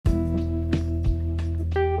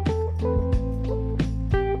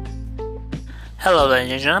Hello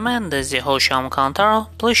ladies and gentlemen, this is your host Shyam Kantaro.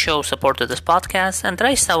 Please show support to this podcast, and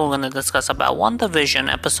today's time we're going to discuss about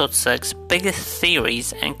WandaVision Episode 6, biggest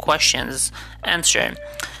theories and questions answered.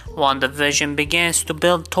 WandaVision begins to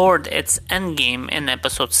build toward its endgame in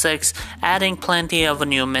Episode 6, adding plenty of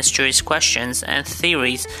new mysteries, questions, and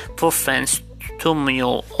theories for fans to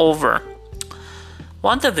mull over.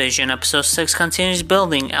 WandaVision Episode 6 continues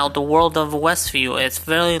building out the world of Westview its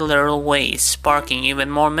very little ways, sparking even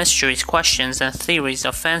more mysteries, questions, and theories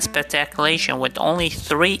of fan speculation with only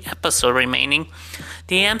 3 episodes remaining.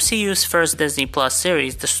 The MCU's first Disney Plus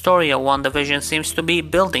series, the story of WandaVision seems to be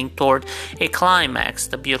building toward a climax.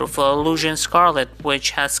 The beautiful illusion Scarlet Witch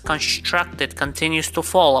has constructed continues to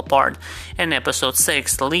fall apart in Episode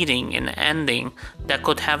 6, leading an ending that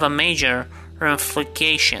could have a major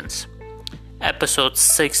ramifications. Episode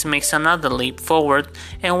 6 makes another leap forward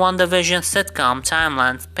in WandaVision sitcom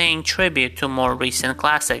timeline, paying tribute to more recent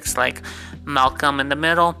classics like Malcolm in the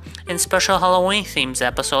Middle. In special Halloween themes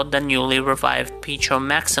episode, the newly revived Pietro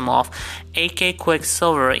Maximoff, aka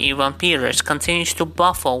Quicksilver Evan Peters, continues to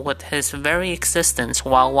baffle with his very existence,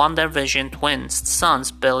 while WandaVision twins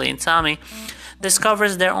sons Billy and Tommy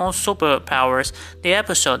discovers their own superpowers. The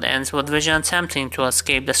episode ends with Vision attempting to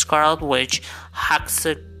escape the Scarlet Witch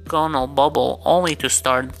hexagonal bubble, only to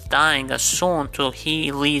start dying as soon as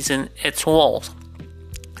he leaves in its walls.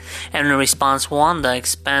 In response, Wanda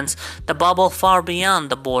expands the bubble far beyond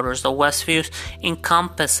the borders of Westview,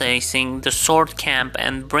 encompassing the Sword Camp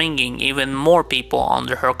and bringing even more people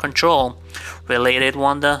under her control. Related,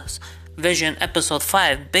 WandaVision Episode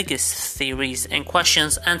 5, biggest theories and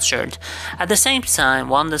questions answered. At the same time,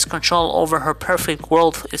 Wanda's control over her perfect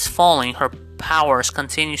world is falling. Her powers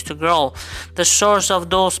continues to grow. The source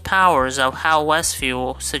of those powers of how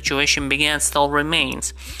Westview situation began still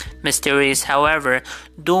remains mysterious. However,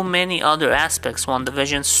 do many other aspects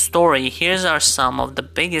WandaVision's story. Here are some of the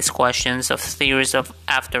biggest questions of theories of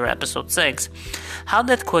after Episode 6. How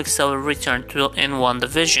did Quicksilver return to in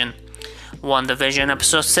WandaVision? WandaVision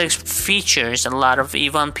Episode 6 features a lot of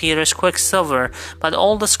Evan Peters' Quicksilver, but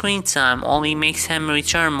all the screen time only makes him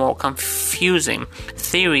return more confusing.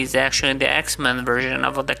 Theories actually the X-Men version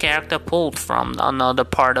of the character pulled from another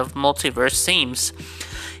part of multiverse themes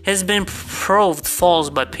has been proved false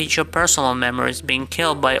by Peter's personal memories being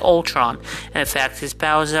killed by Ultron. In fact, his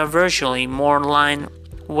powers are virtually more in line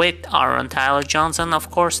with Aaron Tyler Johnson. Of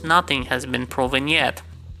course, nothing has been proven yet.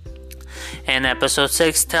 In Episode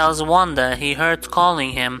 6 tells Wanda he heard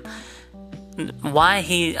calling him why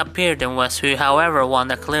he appeared in Westview. However,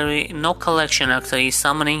 Wanda clearly no collection actually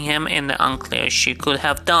summoning him in the unclear. She could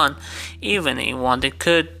have done even if Wanda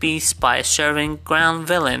could be spy serving ground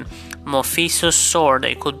villain Mephisto's sword.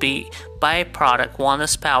 It could be byproduct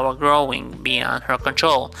Wanda's power growing beyond her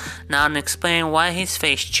control. Not explain why his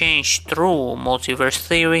face changed through multiverse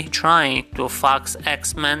theory. Trying to Fox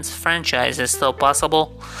X-Men's franchise is still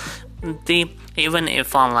possible, even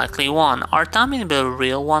if unlikely one. Are Tommy and Billy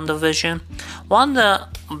real WandaVision?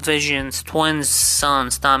 WandaVision's twin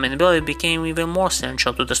sons Tommy and Billy became even more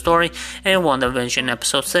central to the story in WandaVision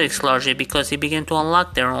Episode 6, largely because they began to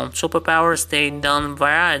unlock their own superpowers. They done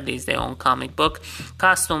varieties, their own comic book,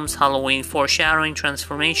 costumes, Halloween foreshadowing,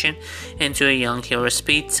 transformation into a young hero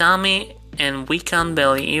speed. Tommy and weakened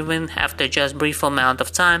Billy even after just brief amount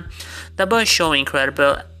of time. The boys show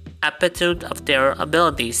incredible aptitude of their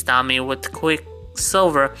abilities. Tommy with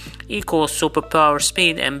Quicksilver equals superpower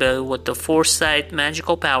speed, and Billy with the foresight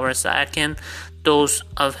magical powers akin those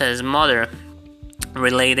of his mother.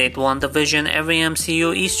 Related, WandaVision every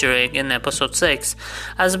MCU Easter egg in Episode 6.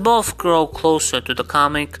 As both grow closer to the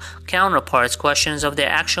comic counterparts, questions of the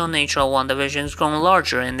actual nature of WandaVision has grown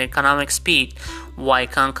larger in the economic speed.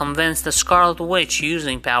 Wiccan convinced the Scarlet Witch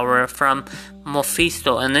using power from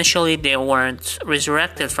Mephisto. Initially, they weren't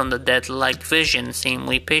resurrected from the dead like Vision.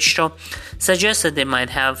 Seemingly, Pietro suggested they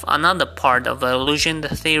might have another part of the illusion.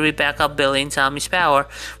 The theory back up Billy and Tommy's power,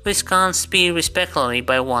 which can speed respectively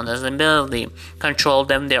by Wanda's ability. Control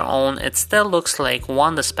them their own. It still looks like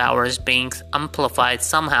Wanda's power is being amplified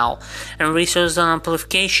somehow, and research on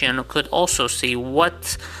amplification could also see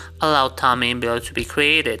what allowed Tommy and Billy to be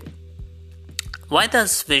created. Why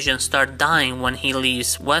does Vision start dying when he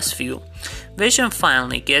leaves Westview? Vision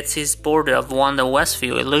finally gets his border of Wanda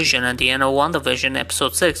Westview illusion at the end of WandaVision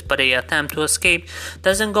Episode 6, but the attempt to escape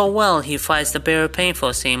doesn't go well. He fights the very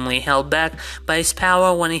painful, seemingly held back by his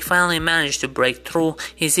power. When he finally managed to break through,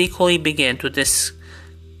 his equally began to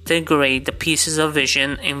disintegrate. The pieces of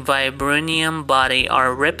Vision in vibranium body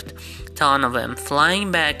are ripped ton of him,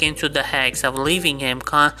 flying back into the hex of leaving him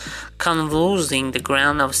convulsing the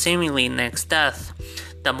ground of seemingly next death.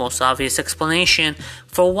 The most obvious explanation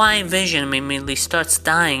for why Vision immediately starts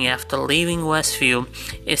dying after leaving Westview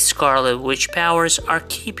is Scarlet Witch powers are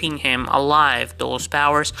keeping him alive. Those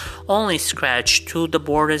powers only scratch through the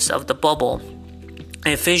borders of the bubble.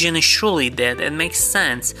 If Vision is truly dead, it makes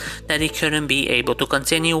sense that he couldn't be able to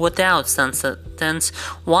continue without Since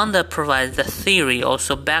Wanda provides the theory,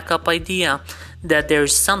 also backup idea, that there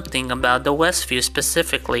is something about the Westview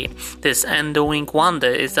specifically. This undoing Wanda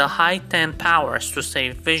is a heightened powers to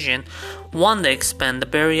save Vision. Wanda expand the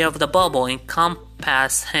barrier of the bubble and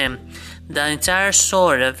encompass him. The entire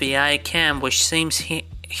sword of VI camp, which seems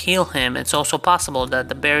heal him. It's also possible that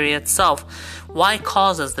the barrier itself, why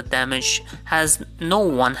causes the damage, has no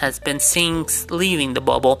one has been seen leaving the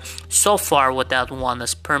bubble so far without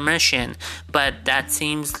Wanda's permission, but that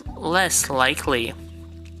seems less likely.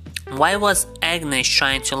 Why was Agnes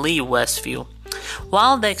trying to leave Westview?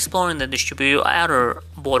 While they exploring the distributed outer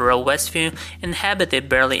border of Westview, inhabited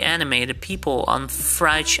barely animated people on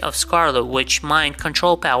Fridge of Scarlet Witch mind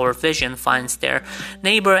control power, Vision finds their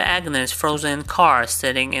neighbor Agnes' frozen car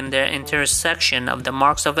sitting in their intersection of the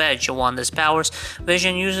marks of edge. Wanda's powers,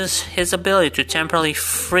 Vision uses his ability to temporarily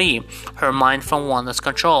free her mind from Wanda's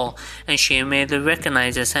control, and she immediately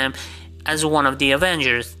recognizes him as one of the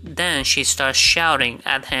Avengers. Then she starts shouting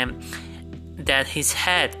at him that his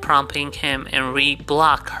head, prompting him and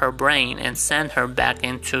re-block her brain and send her back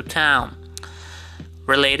into town.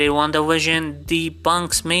 Related, WandaVision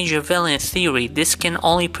debunks major villain theory. This can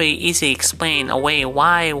only pretty easily explain away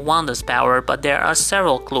why Wanda's power, but there are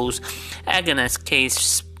several clues. Agnes'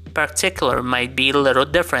 case particular might be a little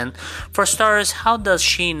different. For starters, how does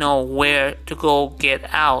she know where to go get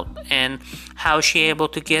out, and how is she able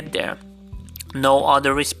to get there? No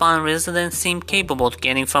other Respawn residents seem capable of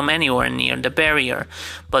getting from anywhere near the barrier,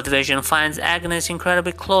 but Vision finds Agnes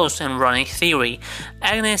incredibly close and running theory.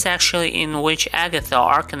 Agnes actually in which Agatha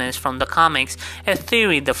Harkness from the comics, a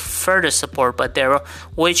theory the further support, but their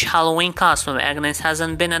witch Halloween costume Agnes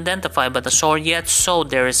hasn't been identified by the sword yet, so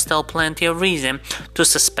there is still plenty of reason to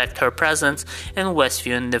suspect her presence in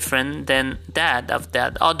Westview and different than that of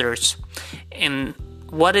that others.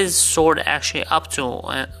 What is Sword actually up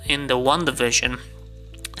to in the WandaVision?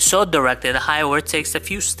 Sword directed Hayward takes a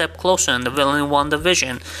few steps closer in the villain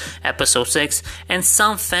WandaVision, Episode 6, and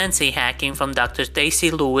some fancy hacking from Dr. Daisy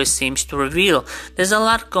Lewis seems to reveal there's a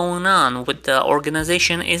lot going on with the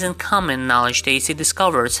organization isn't common knowledge. Daisy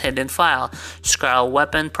discovers hidden file, Scarlet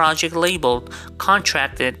Weapon Project labeled,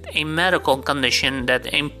 contracted a medical condition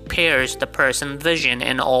that impairs the person's vision.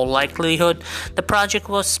 In all likelihood, the project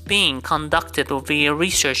was being conducted via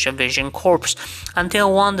research of Vision Corps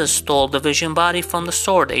until Wanda stole the Vision body from the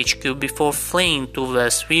Sword HQ before fleeing to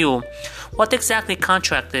Westview. What exactly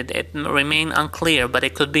contracted it remained unclear, but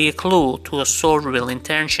it could be a clue to a Sword real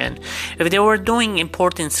intention. If they were doing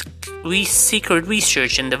important secret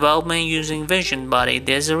research and development using Vision body,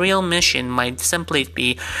 there's a real mission might simply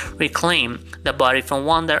be reclaim the body from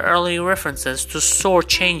Wanda. Early references to Sword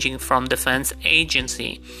changing from defense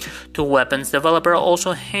agency to weapons developer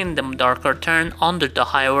also hint the darker turn under the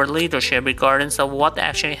Hayward leadership regardless of what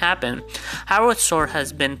actually happened. Hayward's Sword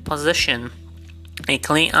has been positioned a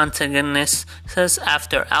clean antagonist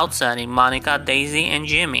after outsining Monica, Daisy, and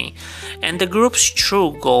Jimmy, and the group's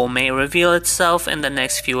true goal may reveal itself in the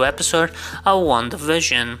next few episodes of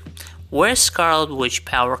WandaVision. Where's Scarlet Witch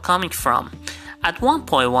power coming from? At one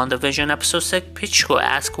point, WandaVision episode 6, Pietro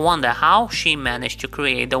asks Wanda how she managed to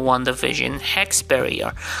create the WandaVision hex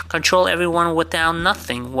barrier, control everyone without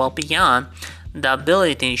nothing well beyond the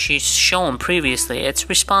ability she's shown previously. Its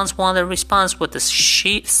response, Wanda responds with the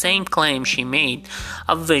same claim she made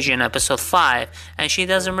of Vision episode 5, and she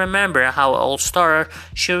doesn't remember how old started.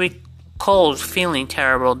 She recalls feeling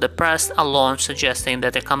terrible, depressed, alone, suggesting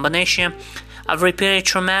that the combination of repeated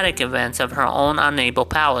traumatic events of her own unable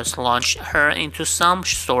powers launched her into some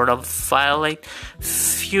sort of violent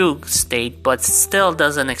fugue state, but still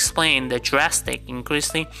doesn't explain the drastic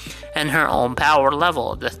increase in her own power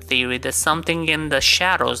level. The theory that something in the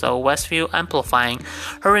shadows of Westview amplifying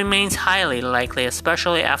her remains highly likely,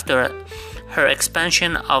 especially after her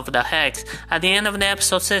expansion of the hex. At the end of the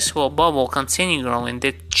episode 6, will Bubble continue growing?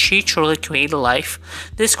 Did she truly create life?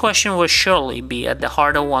 This question will surely be at the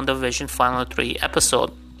heart of WandaVision final 3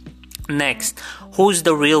 episode. Next, who's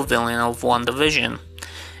the real villain of WandaVision?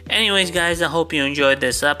 Anyways guys, I hope you enjoyed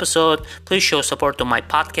this episode. Please show support to my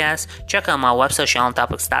podcast. Check out my website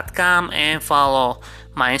SheldonTopics.com and follow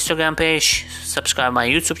my Instagram page. Subscribe my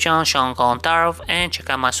YouTube channel Sheldon Kolantarov and check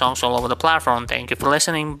out my songs all over the platform. Thank you for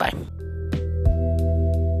listening. Bye.